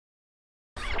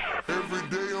Every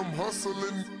day I'm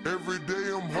hustling, every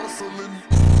day I'm hustling.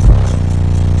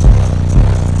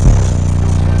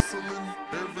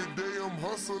 Every day I'm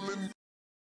hustling.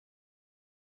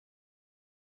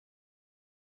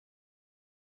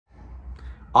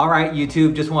 All right,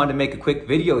 YouTube, just wanted to make a quick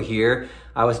video here.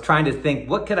 I was trying to think,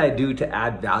 what could I do to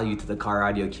add value to the car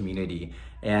audio community?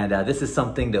 And this is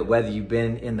something that whether you've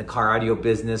been in the car audio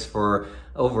business for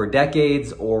over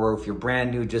decades or if you're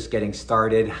brand new, just getting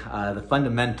started, the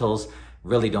fundamentals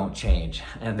really don't change.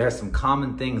 And there's some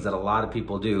common things that a lot of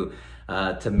people do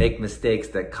to make mistakes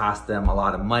that cost them a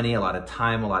lot of money, a lot of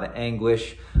time, a lot of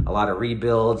anguish, a lot of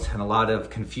rebuilds, and a lot of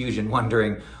confusion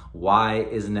wondering, why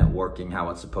isn't it working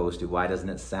how it's supposed to? Why doesn't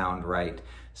it sound right?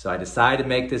 So I decided to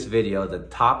make this video, the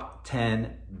top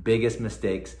 10 biggest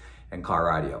mistakes in car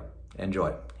audio.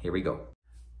 Enjoy, here we go.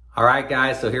 All right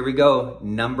guys, so here we go.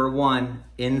 Number one,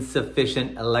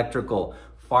 insufficient electrical.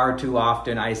 Far too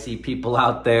often I see people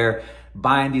out there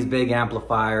buying these big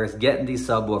amplifiers, getting these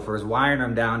subwoofers, wiring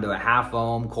them down to a half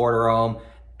ohm, quarter ohm,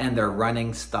 and they're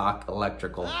running stock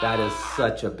electrical. That is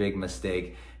such a big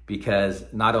mistake, because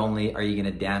not only are you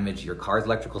gonna damage your car's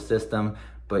electrical system,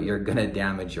 but you're gonna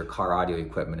damage your car audio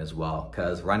equipment as well,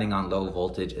 because running on low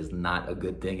voltage is not a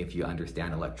good thing if you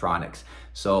understand electronics.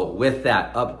 So with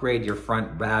that, upgrade your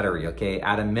front battery, okay?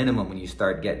 At a minimum when you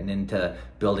start getting into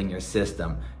building your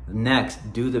system.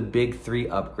 Next, do the big three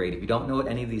upgrade. If you don't know what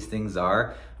any of these things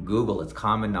are, Google, it's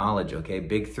common knowledge, okay?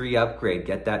 Big three upgrade,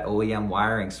 get that OEM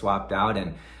wiring swapped out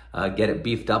and get it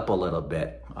beefed up a little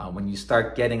bit. When you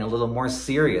start getting a little more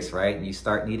serious, right, and you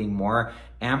start needing more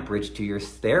amperage to your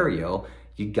stereo,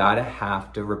 you gotta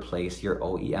have to replace your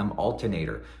OEM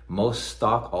alternator. Most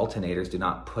stock alternators do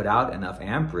not put out enough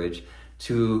amperage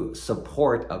to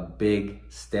support a big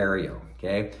stereo,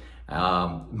 okay?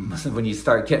 When you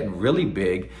start getting really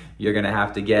big, you're gonna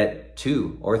have to get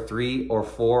 2 or 3 or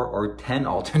 4 or 10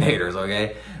 alternators,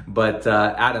 okay? But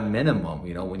at a minimum,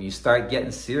 you know, when you start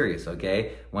getting serious,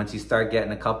 okay? Once you start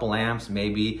getting a couple amps,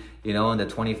 maybe, you know, in the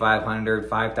 2,500,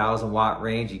 5,000 watt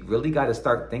range, you really gotta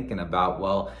start thinking about,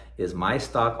 well, is my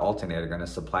stock alternator gonna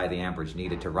supply the amperage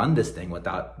needed to run this thing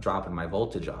without dropping my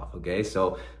voltage off, okay?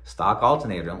 So stock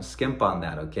alternator, don't skimp on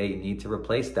that, okay? You need to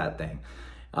replace that thing.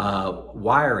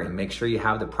 Wiring, make sure you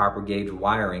have the proper gauge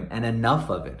wiring and enough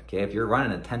of it, okay? If you're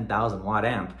running a 10,000 watt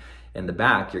amp in the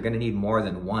back, you're gonna need more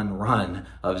than one run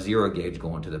of zero gauge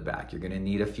going to the back. You're gonna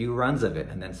need a few runs of it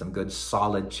and then some good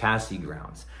solid chassis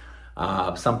grounds.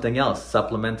 Something else,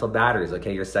 supplemental batteries,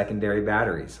 okay? Your secondary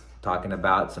batteries. Talking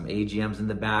about some AGMs in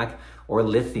the back or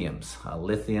lithiums.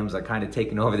 Lithiums are kind of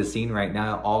taking over the scene right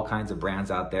now. All kinds of brands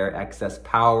out there, Excess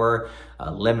Power,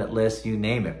 Limitless, you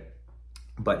name it.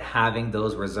 But having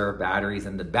those reserve batteries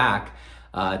in the back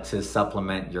to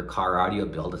supplement your car audio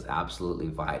build is absolutely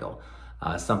vital.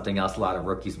 Something else a lot of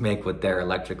rookies make with their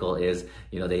electrical is,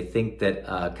 you know, they think that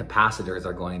capacitors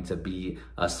are going to be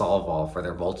a solve-all for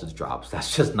their voltage drops.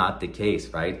 That's just not the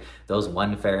case, right? Those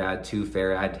 1 farad, 2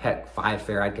 farad, heck, 5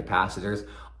 farad capacitors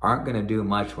aren't gonna do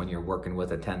much when you're working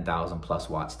with a 10,000 plus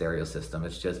watt stereo system.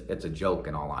 It's a joke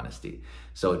in all honesty.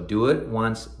 So do it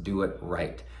once, do it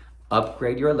right.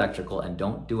 Upgrade your electrical and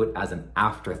don't do it as an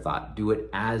afterthought. Do it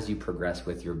as you progress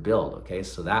with your build, okay?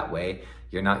 So that way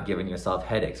you're not giving yourself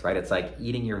headaches, right? It's like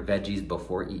eating your veggies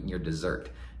before eating your dessert,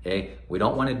 okay? We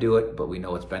don't wanna do it, but we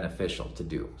know it's beneficial to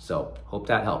do. So hope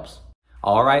that helps.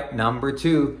 All right, number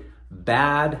 2,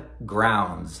 bad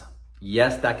grounds.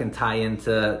 Yes, that can tie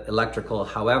into electrical.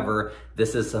 However,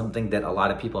 this is something that a lot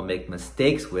of people make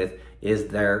mistakes with, is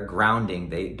their grounding.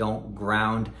 They don't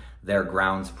ground their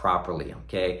grounds properly,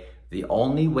 okay? The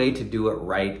only way to do it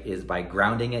right is by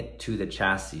grounding it to the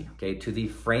chassis, okay, to the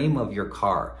frame of your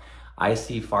car. I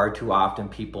see far too often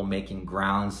people making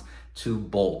grounds to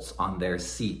bolts on their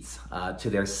seats, to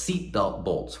their seat belt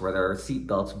bolts, where their seat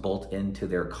belts bolt into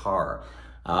their car.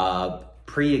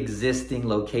 Pre-existing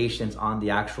locations on the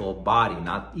actual body,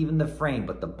 not even the frame,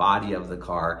 but the body of the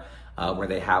car, where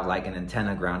they have like an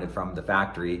antenna grounded from the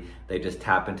factory. They just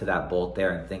tap into that bolt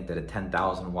there and think that a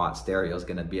 10,000 watt stereo is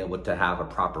gonna be able to have a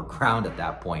proper ground at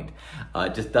that point.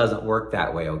 It just doesn't work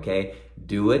that way, okay?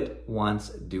 Do it once,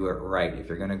 do it right. If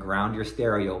you're gonna ground your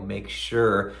stereo, make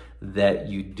sure that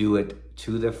you do it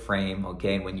to the frame,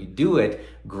 okay? And when you do it,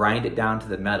 grind it down to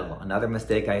the metal. Another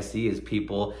mistake I see is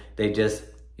people, they just,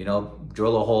 you know,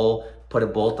 drill a hole, put a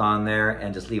bolt on there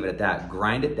and just leave it at that.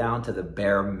 Grind it down to the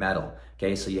bare metal,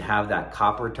 okay? So you have that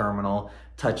copper terminal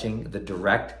touching the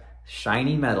direct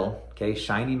shiny metal, okay?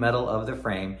 Shiny metal of the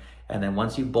frame. And then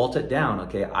once you bolt it down,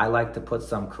 okay, I like to put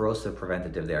some corrosive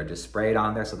preventative there. Just spray it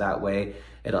on there so that way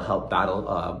it'll help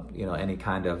battle, you know, any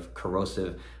kind of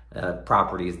corrosive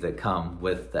properties that come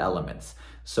with the elements.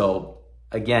 So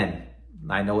again,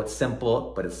 I know it's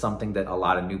simple, but it's something that a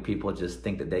lot of new people just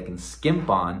think that they can skimp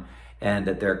on and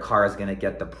that their car is gonna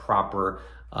get the proper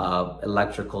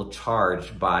electrical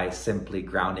charge by simply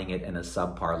grounding it in a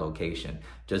subpar location.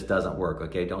 Just doesn't work,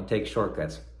 okay? Don't take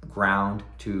shortcuts. Ground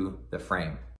to the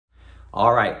frame.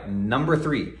 All right, number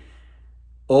 3,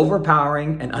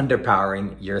 overpowering and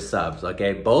underpowering your subs,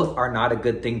 okay? Both are not a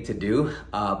good thing to do,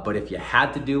 but if you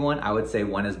had to do one, I would say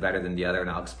one is better than the other, and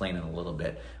I'll explain in a little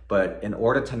bit. But in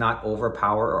order to not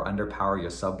overpower or underpower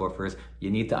your subwoofers,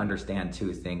 you need to understand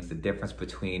 2 things: the difference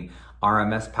between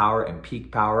RMS power and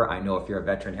peak power. I know if you're a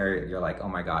veteran here, you're like, oh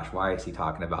my gosh, why is he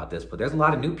talking about this? But there's a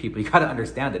lot of new people, you gotta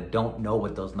understand, that don't know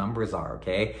what those numbers are,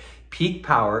 okay? Peak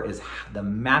power is the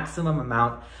maximum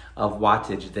amount of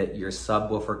wattage that your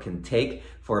subwoofer can take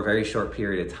for a very short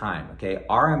period of time, okay?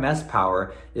 RMS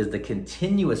power is the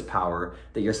continuous power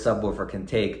that your subwoofer can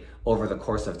take over the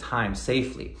course of time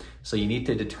safely. So you need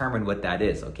to determine what that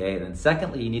is, okay? And then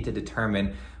secondly, you need to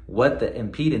determine what the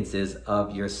impedance is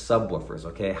of your subwoofers,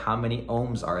 okay? How many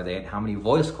ohms are they and how many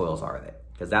voice coils are they?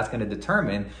 Because that's gonna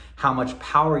determine how much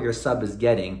power your sub is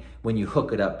getting when you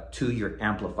hook it up to your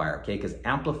amplifier, okay? Because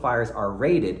amplifiers are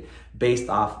rated based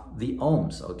off the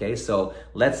ohms, okay? So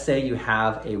let's say you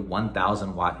have a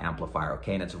 1,000 watt amplifier,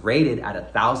 okay? And it's rated at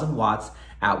 1,000 watts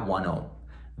at 1 ohm.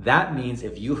 That means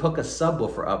if you hook a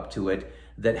subwoofer up to it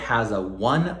that has a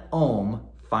 1 ohm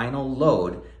final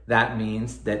load, that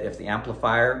means that if the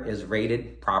amplifier is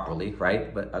rated properly,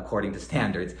 right, but according to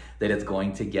standards, that it's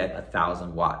going to get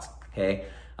 1,000 watts, okay?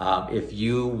 If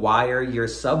you wire your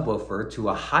subwoofer to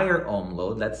a higher ohm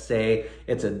load, let's say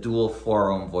it's a dual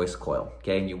 4 ohm voice coil,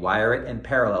 okay, and you wire it in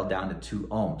parallel down to 2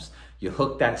 ohms. You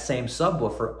hook that same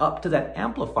subwoofer up to that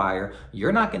amplifier,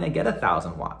 you're not gonna get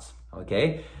 1,000 watts,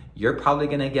 okay? You're probably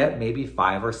gonna get maybe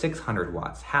 500 or 600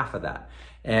 watts, half of that.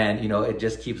 And you know, it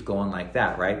just keeps going like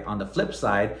that, right? On the flip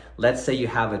side, let's say you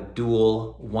have a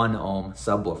dual 1 ohm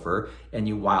subwoofer and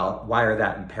you wire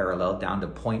that in parallel down to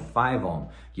 0.5 ohm.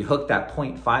 You hook that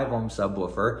 0.5 ohm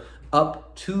subwoofer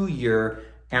up to your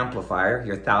amplifier,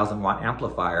 your 1,000 watt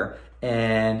amplifier,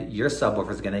 and your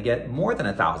subwoofer is gonna get more than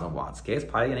 1,000 watts, okay? It's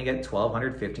probably gonna get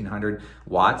 1,200, 1,500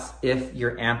 watts if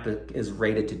your amp is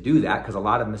rated to do that, because a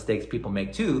lot of mistakes people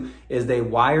make too is they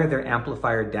wire their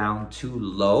amplifier down too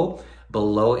low,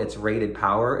 below its rated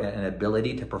power and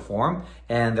ability to perform,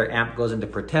 and their amp goes into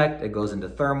protect, it goes into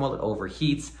thermal, it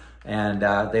overheats, and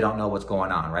they don't know what's going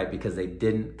on, right? Because they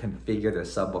didn't configure their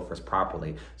subwoofers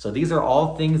properly. So these are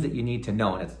all things that you need to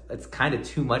know, and it's kind of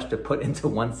too much to put into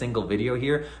one single video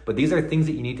here, but these are things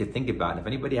that you need to think about. And if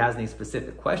anybody has any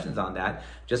specific questions on that,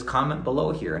 just comment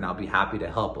below here and I'll be happy to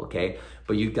help, okay?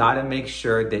 But you gotta make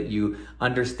sure that you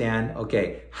understand,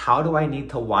 okay, how do I need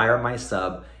to wire my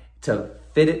sub to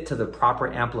fit it to the proper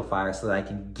amplifier so that I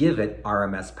can give it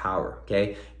RMS power,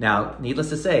 okay? Now, needless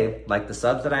to say, like the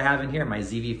subs that I have in here, my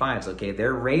ZV5s, okay,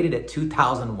 they're rated at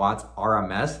 2,000 watts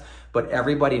RMS, but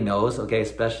everybody knows, okay,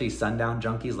 especially sundown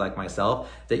junkies like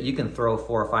myself, that you can throw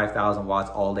 4,000 or 5,000 watts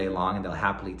all day long and they'll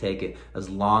happily take it as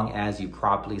long as you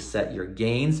properly set your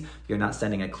gains, you're not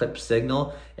sending a clip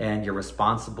signal, and you're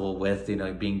responsible with, you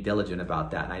know, being diligent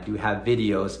about that. And I do have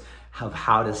videos of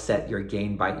how to set your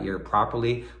gain by ear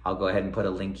properly. I'll go ahead and put a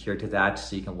link here to that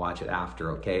so you can watch it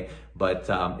after, okay? But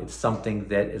it's something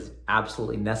that is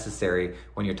absolutely necessary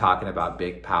when you're talking about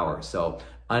big power. So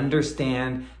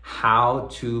understand how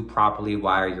to properly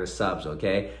wire your subs,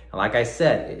 okay? And like I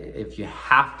said, if you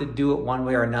have to do it one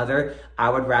way or another, I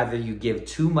would rather you give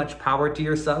too much power to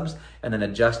your subs and then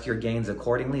adjust your gains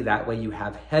accordingly. That way you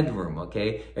have headroom,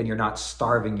 okay? And you're not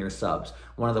starving your subs.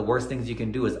 One of the worst things you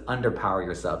can do is underpower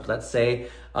your subs. Let's say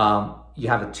you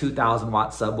have a 2,000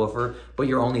 watt subwoofer, but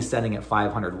you're only setting at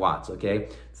 500 watts, okay?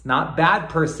 It's not bad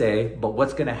per se, but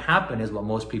what's gonna happen is what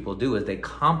most people do is they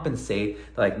compensate,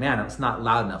 they're like, man, it's not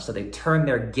loud enough. So they turn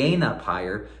their gain up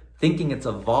higher, thinking it's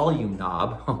a volume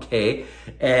knob, okay?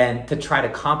 And to try to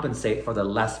compensate for the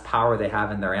less power they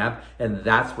have in their amp, and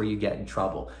that's where you get in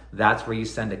trouble. That's where you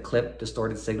send a clip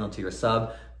distorted signal to your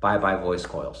sub, bye-bye voice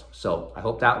coils. So I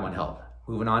hope that one helped.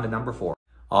 Moving on to number 4.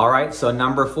 All right, so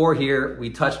number 4 here, we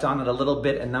touched on it a little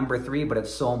bit in number 3, but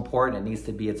it's so important, it needs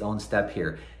to be its own step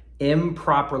here.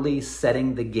 Improperly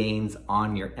setting the gains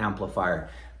on your amplifier.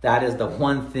 That is the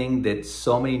one thing that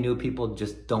so many new people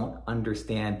just don't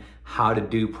understand how to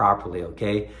do properly,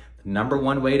 okay? The number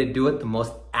one way to do it, the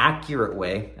most accurate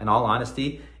way, in all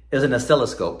honesty, is an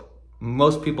oscilloscope.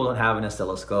 most people don't have an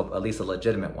oscilloscope, at least a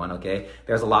legitimate one, okay?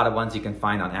 There's a lot of ones you can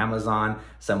find on Amazon,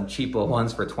 some cheapo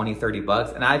ones for 20, 30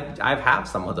 bucks. And I've have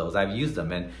some of those, I've used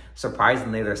them, and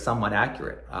surprisingly, they're somewhat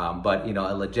accurate. But you know,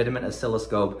 a legitimate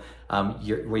oscilloscope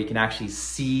where you can actually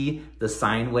see the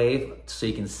sine wave so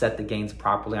you can set the gains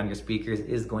properly on your speakers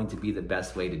is going to be the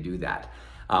best way to do that.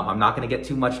 I'm not gonna get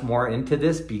too much more into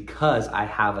this because I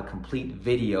have a complete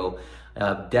video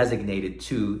designated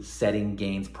to setting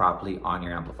gains properly on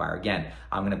your amplifier. Again,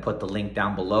 I'm going to put the link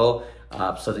down below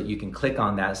so that you can click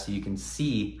on that so you can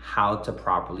see how to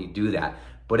properly do that.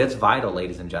 But it's vital,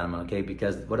 ladies and gentlemen, okay?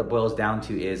 Because what it boils down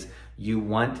to is you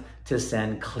want to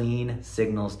send clean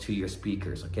signals to your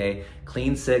speakers, okay?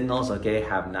 Clean signals, okay,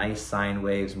 have nice sine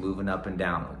waves moving up and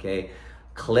down, okay?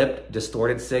 Clipped,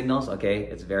 distorted signals, okay,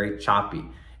 it's very choppy.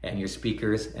 And your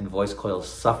speakers and voice coils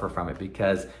suffer from it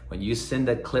because when you send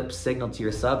a clipped signal to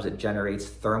your subs, it generates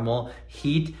thermal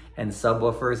heat, and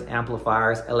subwoofers,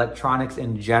 amplifiers, electronics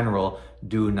in general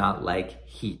do not like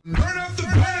heat. Turn up the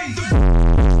bass!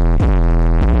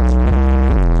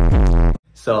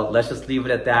 So let's just leave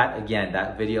it at that. Again,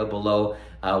 that video below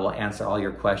will answer all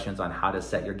your questions on how to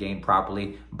set your gain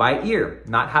properly by ear,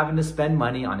 not having to spend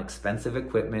money on expensive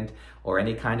equipment or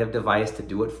any kind of device to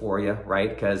do it for you, right?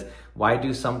 Because why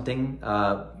do something,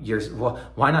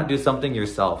 why not do something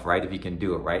yourself, right? If you can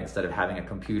do it, right? Instead of having a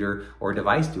computer or a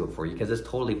device do it for you, because it's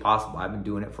totally possible. I've been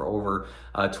doing it for over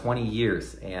 20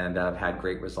 years and I've had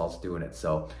great results doing it.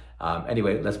 So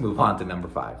anyway, let's move on to number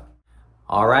 5.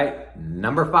 All right,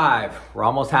 number 5, we're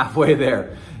almost halfway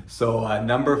there. So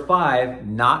number 5,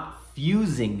 not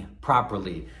fusing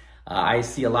properly. I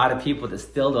see a lot of people that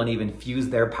still don't even fuse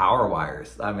their power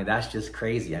wires. I mean, that's just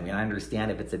crazy. I mean, I understand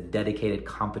if it's a dedicated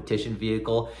competition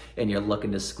vehicle and you're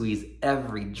looking to squeeze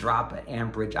every drop of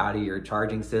amperage out of your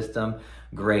charging system,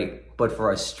 great. But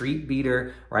for a street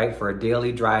beater, right, for a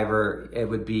daily driver, it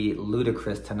would be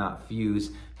ludicrous to not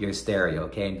fuse your stereo,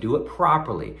 okay? And do it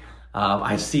properly.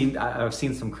 I've seen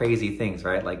some crazy things,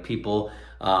 right? Like people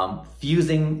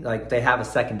fusing, like they have a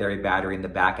secondary battery in the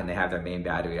back and they have their main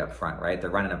battery up front, right? They're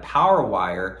running a power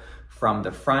wire from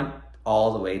the front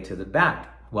all the way to the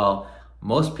back. Well,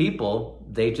 most people,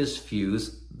 they just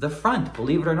fuse the front,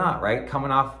 believe it or not, right?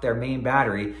 Coming off their main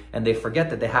battery, and they forget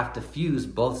that they have to fuse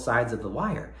both sides of the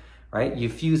wire, right? You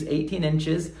fuse 18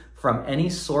 inches from any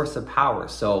source of power.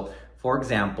 So for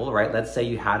example, right, let's say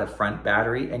you had a front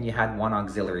battery and you had one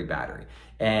auxiliary battery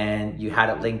and you had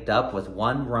it linked up with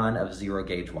one run of 0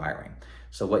 gauge wiring.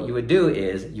 So what you would do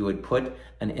is you would put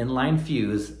an inline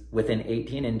fuse within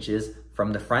 18 inches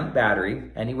from the front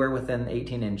battery, anywhere within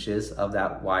 18 inches of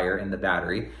that wire in the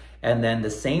battery, and then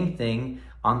the same thing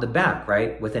on the back,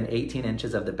 right, within 18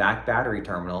 inches of the back battery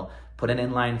terminal, put an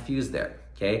inline fuse there,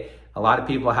 okay? A lot of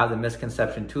people have the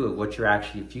misconception too of what you're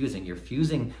actually fusing. You're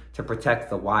fusing to protect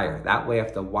the wire. That way,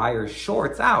 if the wire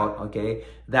shorts out, okay,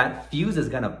 that fuse is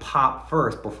gonna pop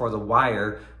first before the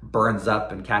wire burns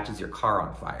up and catches your car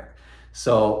on fire.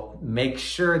 So make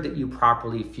sure that you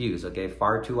properly fuse, okay?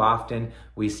 Far too often,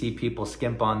 we see people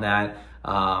skimp on that,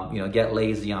 get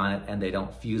lazy on it, and they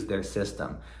don't fuse their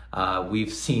system.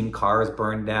 We've seen cars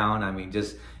burn down. I mean,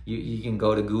 just you can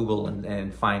go to Google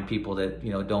and find people that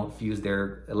don't fuse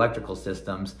their electrical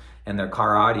systems and their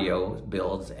car audio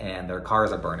builds, and their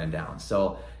cars are burning down.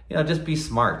 So just be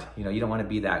smart. You don't want to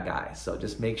be that guy. So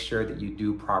just make sure that you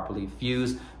do properly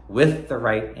fuse with the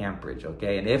right amperage,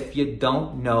 okay? And if you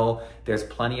don't know, there's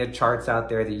plenty of charts out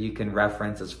there that you can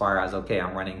reference as far as, okay,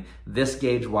 I'm running this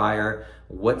gauge wire,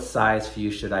 what size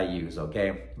fuse should I use,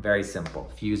 okay? Very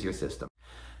simple, fuse your system.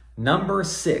 Number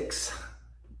 6,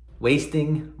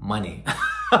 wasting money.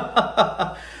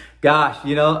 Gosh,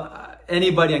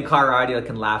 anybody in car audio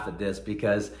can laugh at this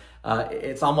because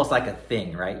it's almost like a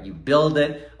thing, right? You build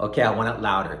it, okay, I want it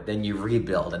louder. Then you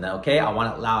rebuild, and then, okay, I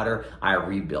want it louder, I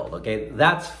rebuild, okay?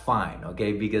 That's fine,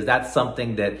 okay? Because that's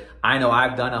something that I know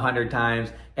I've done 100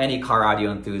 times. Any car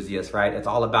audio enthusiast, right? It's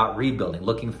all about rebuilding,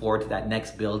 looking forward to that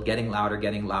next build, getting louder,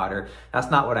 getting louder. That's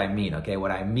not what I mean, okay?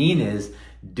 What I mean is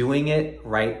doing it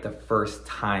right the first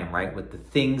time, right? With the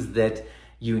things that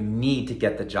you need to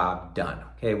get the job done,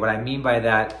 okay? What I mean by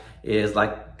that is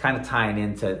like kind of tying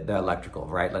into the electrical,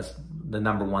 right? The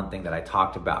number one thing that I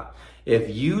talked about.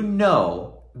 If you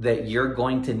know that you're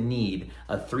going to need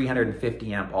a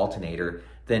 350 amp alternator,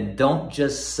 then don't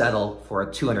just settle for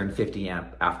a 250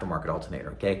 amp aftermarket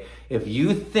alternator, okay? If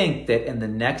you think that in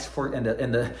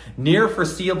the near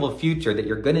foreseeable future that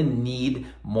you're gonna need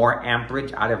more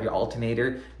amperage out of your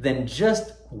alternator, then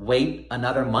just wait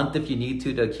another month if you need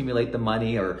to accumulate the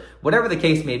money or whatever the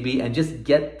case may be, and just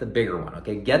get the bigger one,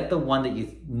 okay? Get the one that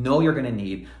you know you're gonna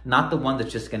need, not the one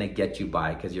that's just gonna get you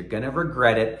by, because you're gonna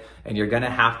regret it and you're gonna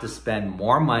have to spend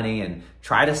more money and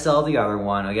try to sell the other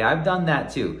one, okay? I've done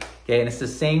that too, okay? And it's the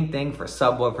same thing for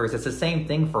subwoofers. It's the same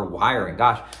thing for wiring.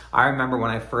 Gosh, I remember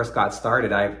when I first got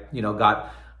started, I,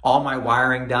 got all my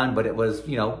wiring done, but it was,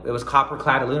 it was copper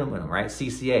clad aluminum, right?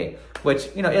 CCA, which,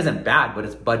 isn't bad, but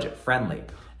it's budget friendly.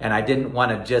 And I didn't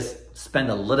want to just spend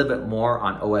a little bit more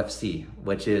on OFC,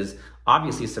 which is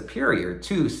obviously superior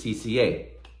to CCA.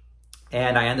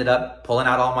 And I ended up pulling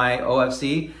out all my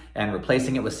OFC and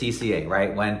replacing it with CCA,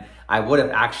 right? When I would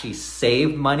have actually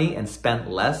saved money and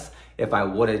spent less if I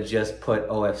would have just put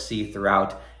OFC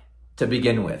throughout to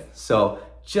begin with. So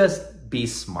just be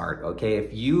smart, okay?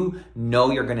 If you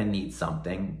know you're gonna need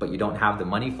something, but you don't have the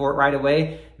money for it right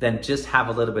away, then just have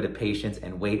a little bit of patience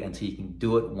and wait until you can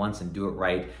do it once and do it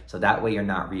right. So that way you're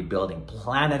not rebuilding.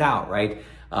 Plan it out, right?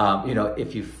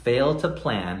 If you fail to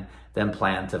plan, then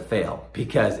plan to fail.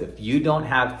 Because if you don't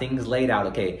have things laid out,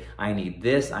 okay, I need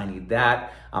this, I need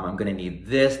that, I'm gonna need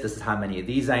this is how many of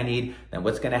these I need, then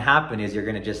what's gonna happen is you're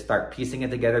gonna just start piecing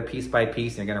it together piece by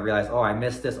piece, and you're gonna realize, oh, I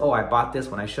missed this, oh, I bought this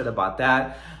when I should have bought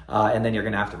that, and then you're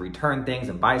gonna have to return things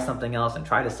and buy something else and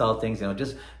try to sell things.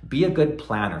 Just be a good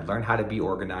planner, learn how to be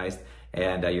organized,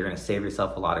 and you're gonna save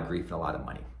yourself a lot of grief and a lot of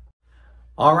money.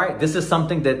 All right, this is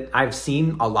something that I've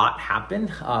seen a lot happen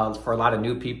for a lot of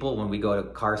new people when we go to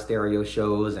car stereo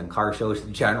shows and car shows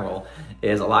in general.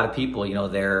 Is a lot of people,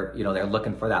 they're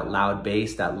looking for that loud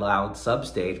bass, that loud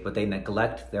substage, but they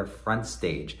neglect their front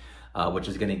stage, which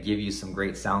is going to give you some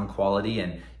great sound quality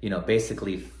and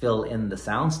basically fill in the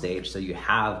sound stage so you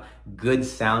have good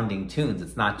sounding tunes.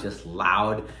 It's not just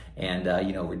loud and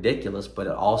ridiculous, but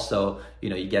it also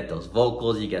you get those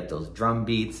vocals, you get those drum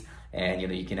beats. And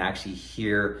you can actually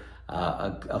hear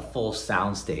a full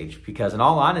sound stage. Because in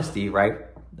all honesty, right,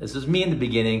 this was me in the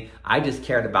beginning, I just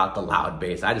cared about the loud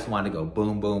bass. I just wanted to go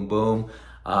boom, boom, boom,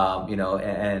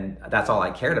 and that's all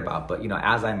I cared about. But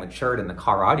as I matured in the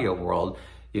car audio world,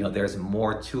 there's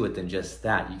more to it than just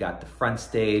that. You got the front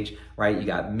stage, right? You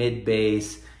got mid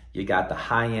bass, you got the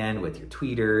high end with your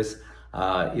tweeters.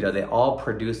 They all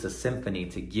produce a symphony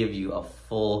to give you a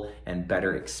full and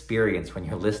better experience when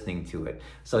you're listening to it.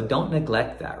 So don't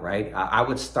neglect that, right? I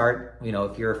would start,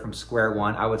 if you're from square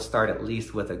one, I would start at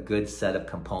least with a good set of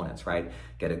components, right?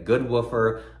 Get a good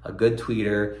woofer, a good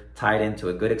tweeter, tie it into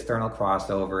a good external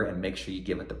crossover, and make sure you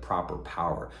give it the proper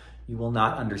power. You will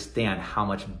not understand how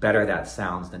much better that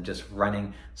sounds than just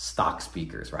running stock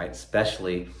speakers, right?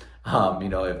 Especially,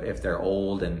 if they're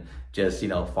old and just,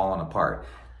 falling apart.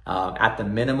 At the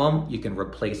minimum, you can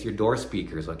replace your door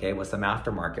speakers, okay, with some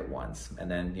aftermarket ones, and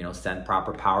then, send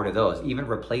proper power to those. Even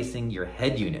replacing your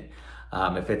head unit.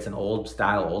 If it's an old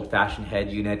style, old fashioned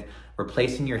head unit,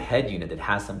 replacing your head unit that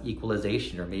has some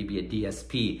equalization or maybe a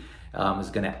DSP is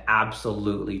gonna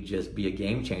absolutely just be a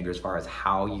game changer as far as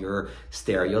how your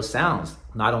stereo sounds.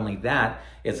 Not only that,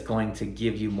 it's going to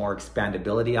give you more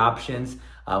expandability options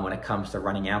when it comes to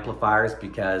running amplifiers,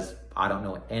 because I don't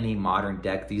know any modern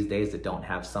deck these days that don't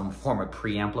have some form of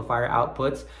preamplifier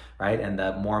outputs, right? And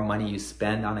the more money you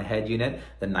spend on a head unit,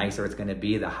 the nicer it's gonna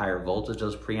be, the higher voltage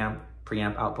those preamp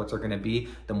outputs are gonna be,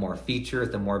 the more features,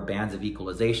 the more bands of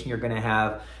equalization you're gonna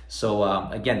have. So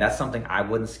again, that's something I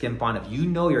wouldn't skimp on. If you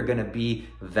know you're gonna be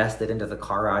vested into the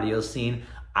car audio scene,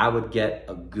 I would get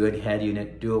a good head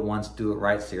unit, do it once, do it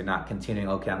right, so you're not continuing,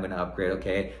 okay, I'm gonna upgrade,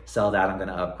 okay, sell that, I'm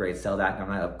gonna upgrade, sell that, I'm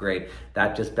gonna upgrade.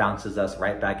 That just bounces us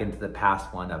right back into the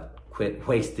past one of quit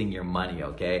wasting your money,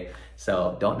 okay?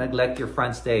 So don't neglect your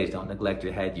front stage, don't neglect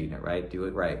your head unit, right? Do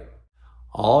it right.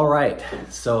 All right,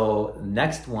 so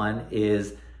next one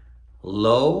is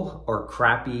low or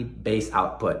crappy bass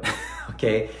output,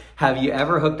 okay? Have you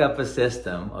ever hooked up a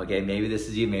system, okay, maybe this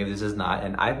is you, maybe this is not,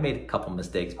 and I've made a couple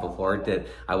mistakes before that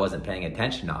I wasn't paying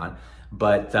attention on,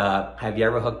 but have you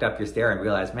ever hooked up your stereo and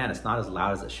realized, man, it's not as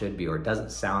loud as it should be, or it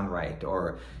doesn't sound right,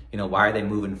 or why are they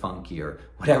moving funky, or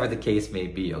whatever the case may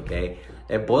be, okay?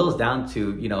 It boils down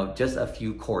to, just a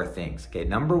few core things, okay?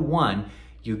 Number one,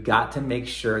 you got to make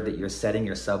sure that you're setting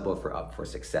your subwoofer up for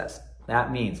success.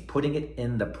 That means putting it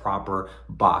in the proper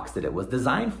box that it was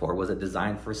designed for. Was it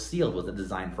designed for sealed? Was it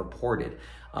designed for ported?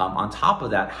 On top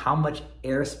of that, how much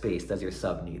airspace does your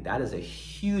sub need? That is a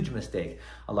huge mistake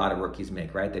a lot of rookies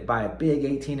make, right? They buy a big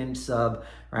 18-inch sub,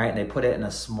 right? And they put it in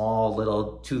a small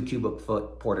little 2 cubic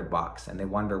foot ported box, and they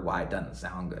wonder why it doesn't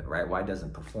sound good, right? Why it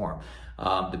doesn't perform.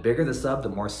 The bigger the sub, the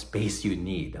more space you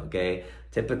need, okay?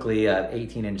 Typically, an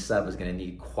 18-inch sub is gonna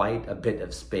need quite a bit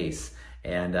of space.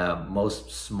 And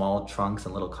most small trunks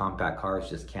and little compact cars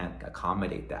just can't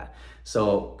accommodate that.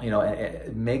 So,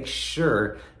 make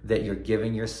sure that you're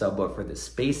giving your subwoofer the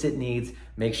space it needs,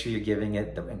 make sure you're giving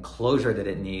it the enclosure that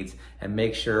it needs, and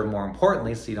make sure, more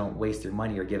importantly, so you don't waste your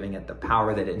money, you're giving it the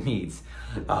power that it needs.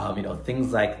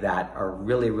 Things like that are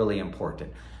really, really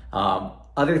important.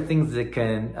 Other things that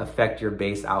can affect your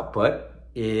bass output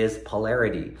is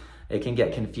polarity. It can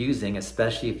get confusing,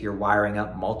 especially if you're wiring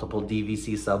up multiple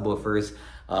DVC subwoofers.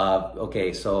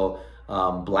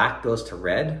 Black goes to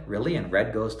red, really, and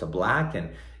red goes to black.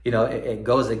 And, it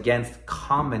goes against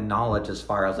common knowledge as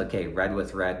far as, okay, red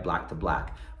with red, black to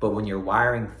black. But when you're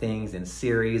wiring things in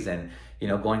series and,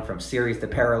 going from series to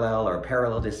parallel or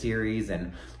parallel to series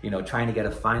and, trying to get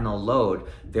a final load,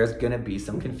 there's gonna be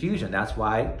some confusion. That's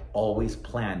why always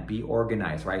plan, be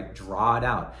organized, right? Draw it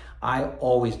out. I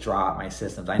always draw out my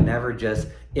systems. I never just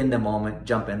in the moment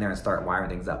jump in there and start wiring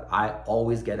things up. I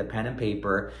always get a pen and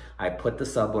paper. I put the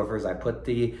subwoofers, I put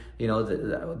the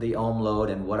ohm load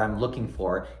and what I'm looking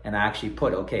for, and I actually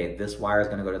put, okay, this wire is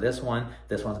gonna go to this one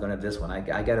one's going to this one.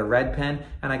 I get a red pen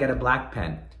and I get a black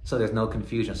pen. So there's no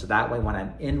confusion. So that way, when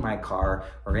I'm in my car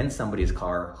or in somebody's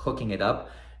car hooking it up,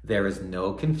 there is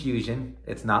no confusion.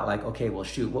 It's not like, okay, well,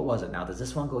 shoot, what was it now? Does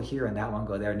this one go here and that one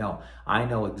go there? No, I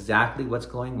know exactly what's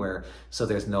going where. So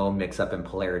there's no mix up in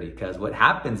polarity. Because what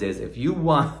happens is if you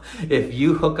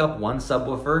hook up one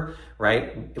subwoofer,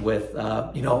 right, with,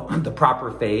 the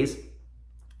proper phase,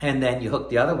 and then you hook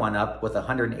the other one up with a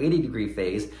 180-degree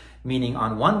phase, meaning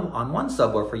on one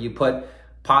subwoofer, you put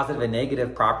positive and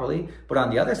negative properly, but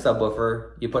on the other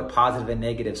subwoofer, you put positive and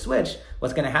negative switch.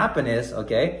 What's gonna happen is,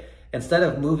 okay, instead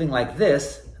of moving like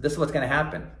this is what's gonna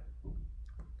happen.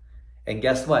 And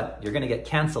guess what? You're gonna get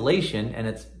cancellation and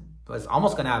it's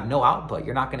almost gonna have no output.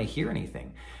 You're not gonna hear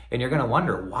anything. And you're gonna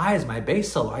wonder, why is my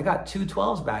bass so low? I got two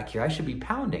 12s back here. I should be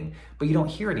pounding, but you don't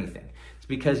hear anything. It's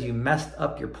because you messed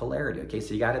up your polarity, okay?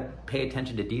 So you gotta pay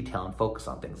attention to detail and focus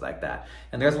on things like that.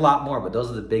 And there's a lot more, but those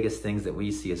are the biggest things that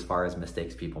we see as far as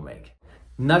mistakes people make.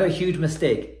 Another huge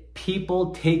mistake,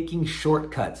 people taking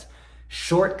shortcuts.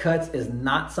 Shortcuts is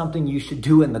not something you should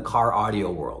do in the car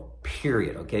audio world,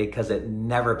 period, okay? Because it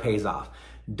never pays off.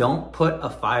 Don't put a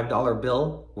 $5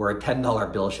 bill where a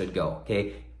 $10 bill should go,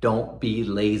 okay? Don't be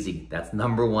lazy. That's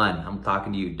number one. I'm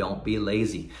talking to you. Don't be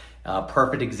lazy.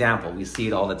 Perfect example. We see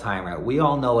it all the time, right? We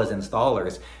all know as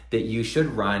installers that you should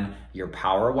run your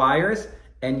power wires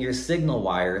and your signal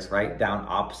wires, right, down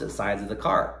opposite sides of the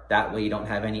car. That way you don't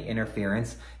have any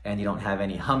interference and you don't have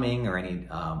any humming or any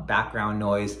background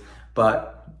noise.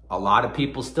 But a lot of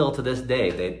people still to this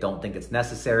day, they don't think it's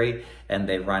necessary, and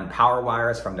they run power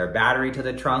wires from their battery to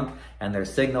the trunk and their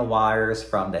signal wires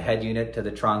from the head unit to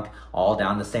the trunk all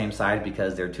down the same side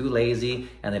because they're too lazy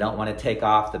and they don't want to take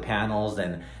off the panels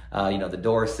and the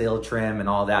door sill trim and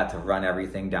all that to run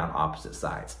everything down opposite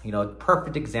sides.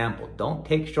 Perfect example. Don't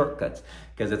take shortcuts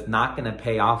because it's not going to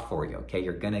pay off for you, okay?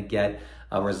 You're going to get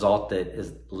a result that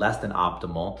is less than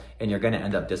optimal and you're going to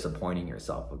end up disappointing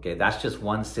yourself, okay? That's just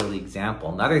one silly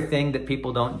example. Another thing that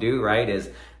people don't do, right, is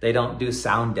they don't do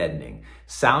sound deadening.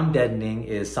 Sound deadening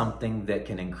is something that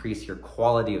can increase your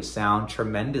quality of sound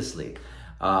tremendously.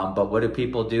 But what do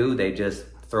people do? They just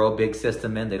throw a big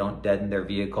system in, they don't deaden their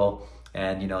vehicle,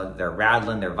 and they're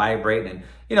rattling, they're vibrating,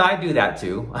 and I do that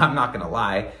too. I'm not gonna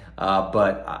lie,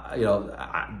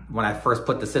 when I first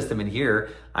put the system in here,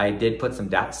 I did put some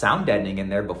sound deadening in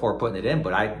there before putting it in,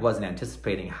 but I wasn't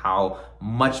anticipating how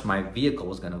much my vehicle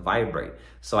was gonna vibrate.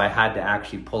 So I had to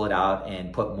actually pull it out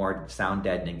and put more sound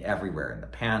deadening everywhere, in the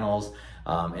panels,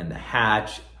 in the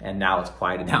hatch, and now it's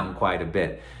quieted down quite a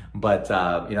bit. But,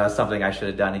 that's something I should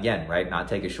have done again, right? Not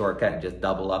take a shortcut and just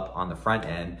double up on the front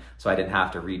end so I didn't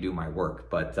have to redo my work.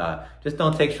 But just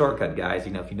don't take shortcut, guys.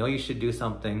 If you know you should do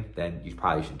something, then you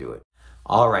probably should do it.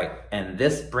 All right, and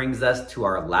this brings us to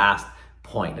our last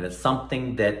point. And it's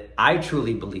something that I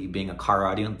truly believe, being a car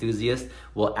audio enthusiast,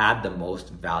 will add the most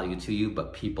value to you,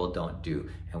 but people don't do.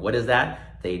 And what is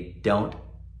that? They don't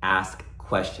ask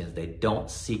questions. They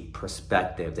don't seek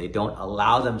perspective. They don't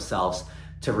allow themselves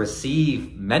to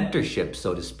receive mentorship,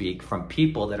 so to speak, from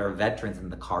people that are veterans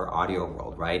in the car audio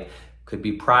world, right? Could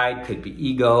be pride, could be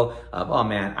ego of, oh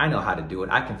man, I know how to do it.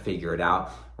 I can figure it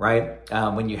out, right?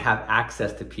 When you have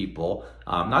access to people,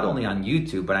 not only on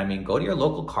YouTube, but go to your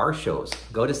local car shows,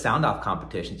 go to sound off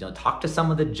competitions, talk to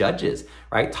some of the judges,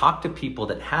 right? Talk to people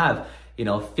that have,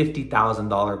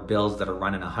 $50,000 bills that are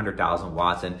running 100,000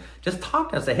 watts, and just talk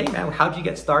to them. Say, hey man, how'd you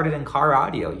get started in car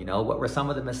audio? What were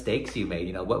some of the mistakes you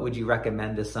made? What would you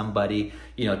recommend to somebody,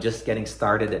 just getting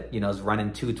started at, is running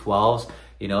 212s?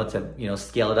 to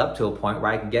scale it up to a point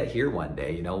where I can get here one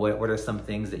day? What are some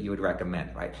things that you would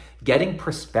recommend, right? Getting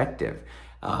perspective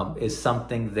is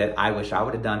something that I wish I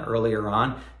would have done earlier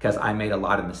on, because I made a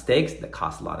lot of mistakes that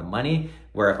cost a lot of money,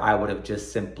 where if I would have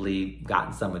just simply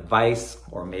gotten some advice,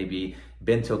 or maybe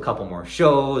been to a couple more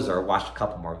shows or watched a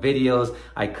couple more videos,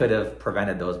 I could have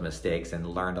prevented those mistakes and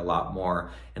learned a lot more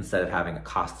instead of having it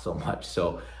cost so much.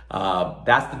 So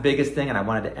that's the biggest thing, and I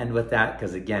wanted to end with that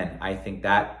because, again, I think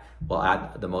that will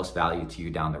add the most value to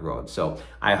you down the road. So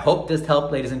I hope this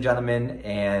helped, ladies and gentlemen.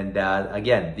 And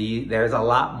again, there's a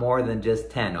lot more than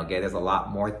just 10, okay? There's a lot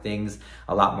more things,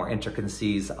 a lot more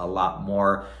intricacies, a lot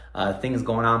more things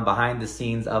going on behind the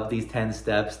scenes of these 10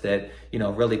 steps that,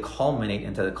 really culminate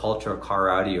into the culture of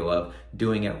car audio of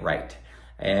doing it right.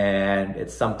 And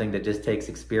it's something that just takes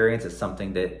experience. It's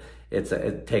something that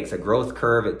it takes a growth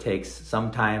curve. It takes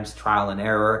sometimes trial and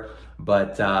error.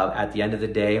 But at the end of the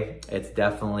day, it's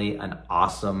definitely an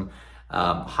awesome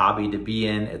hobby to be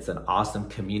in. It's an awesome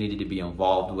community to be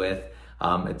involved with.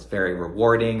 It's very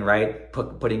rewarding, right?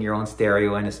 Putting your own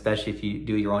stereo in, especially if you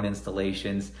do your own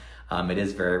installations. It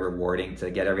is very rewarding to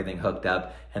get everything hooked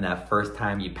up. And that first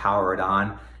time you power it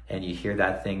on and you hear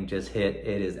that thing just hit,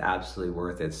 it is absolutely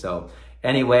worth it. So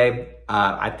anyway,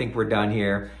 I think we're done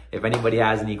here. If anybody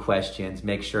has any questions,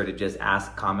 make sure to just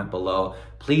ask, comment below.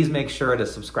 Please make sure to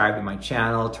subscribe to my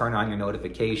channel, turn on your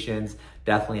notifications.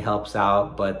 Definitely helps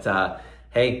out. But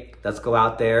hey, let's go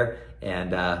out there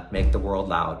and make the world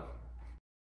loud.